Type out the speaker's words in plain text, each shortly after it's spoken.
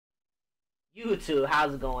YouTube,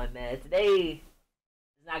 how's it going, man? Today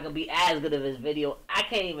is not gonna be as good of this video. I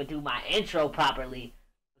can't even do my intro properly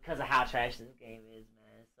because of how trash this game is,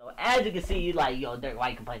 man. So as you can see, you like, yo, Dirk, why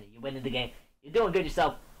you complaining? You're winning the game. You're doing good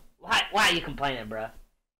yourself. Why are you complaining, bruh?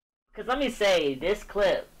 Because let me say, this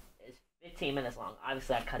clip is 15 minutes long.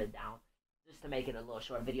 Obviously, I cut it down just to make it a little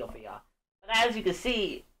short video for y'all. But as you can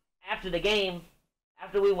see, after the game,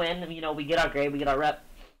 after we win, you know, we get our grade, we get our rep,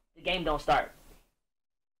 the game don't start.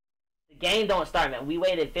 The game don't start, man. We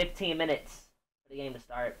waited 15 minutes for the game to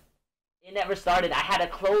start. It never started. I had to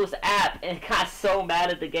close the app and got so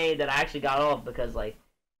mad at the game that I actually got off because, like,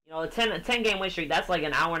 you know, a 10 game win streak, that's like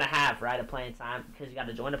an hour and a half, right, of playing time because you got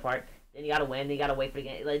to join the part. Then you got to win. Then you got to wait for the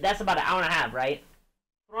game. Like, that's about an hour and a half, right?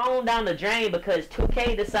 Thrown down the drain because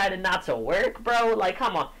 2K decided not to work, bro. Like,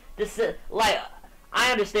 come on. This is, like,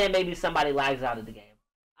 I understand maybe somebody lags out of the game.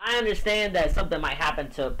 I understand that something might happen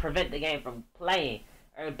to prevent the game from playing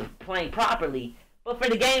or playing properly. But for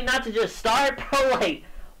the game not to just start, bro, like,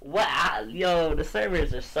 what? Yo, the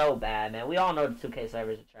servers are so bad, man. We all know the 2K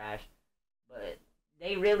servers are trash. But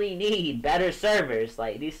they really need better servers.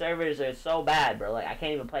 Like, these servers are so bad, bro. Like, I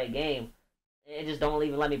can't even play a game. It just don't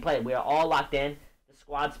even let me play. We are all locked in. The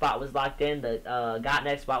squad spot was locked in. The got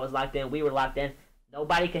next spot was locked in. We were locked in.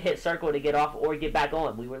 Nobody could hit circle to get off or get back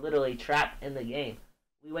on. We were literally trapped in the game.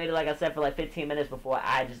 We waited, like I said, for like 15 minutes before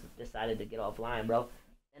I just decided to get offline, bro.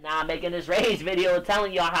 And now I'm making this rage video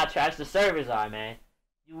telling y'all how trash the servers are, man.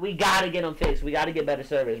 We gotta get them fixed. We gotta get better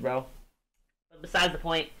servers, bro. But besides the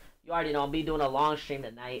point, you already know I'm be doing a long stream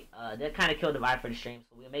tonight. That kind of killed the vibe for the stream.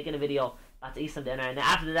 So we're making a video, about to eat some dinner. And then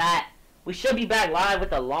after that, we should be back live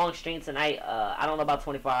with a long stream tonight. I don't know about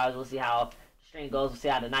 24 hours. We'll see how the stream goes. We'll see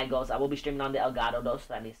how the night goes. I will be streaming on the Elgato, though, so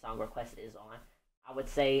that means song request is on. I would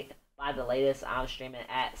say by the latest, I'm streaming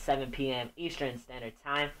at 7 p.m. Eastern Standard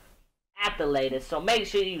Time. At the latest. So make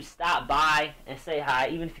sure you stop by and say hi,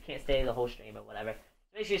 even if you can't stay the whole stream or whatever.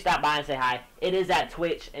 Make sure you stop by and say hi. It is at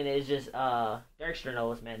Twitch, and it is just Dirkster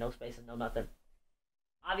knows, man. No spaces, no nothing.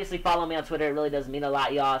 Obviously, follow me on Twitter. It really does mean a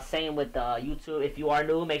lot, y'all. Same with YouTube. If you are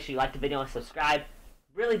new, make sure you like the video and subscribe.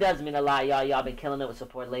 Really does mean a lot, y'all. Y'all been killing it with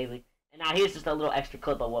support lately. And now here's just a little extra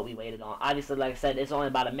clip of what we waited on. Obviously, like I said, it's only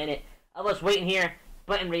about a minute of us waiting here.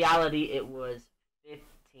 But in reality, it was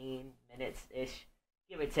 15 minutes-ish,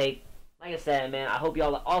 give or take. Like I said, man, I hope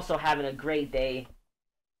y'all are also having a great day.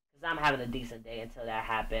 Because I'm having a decent day until that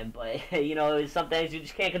happened. But, you know, some things you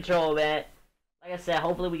just can't control, man. Like I said,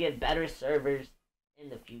 hopefully we get better servers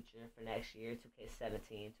in the future for next year.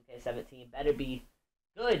 2K17. 2K17 better be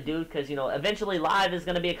good, dude. Because, you know, eventually live is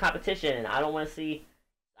going to be a competition. And I don't want to see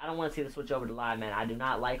the switch over to live, man. I do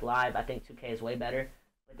not like live. I think 2K is way better.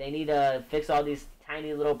 But they need to fix all these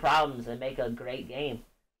tiny little problems and make a great game.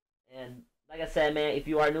 And like I said, man, if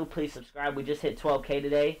you are new, please subscribe. We just hit 12K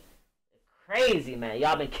today. Crazy, man.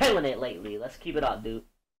 Y'all been killing it lately. Let's keep it up, dude.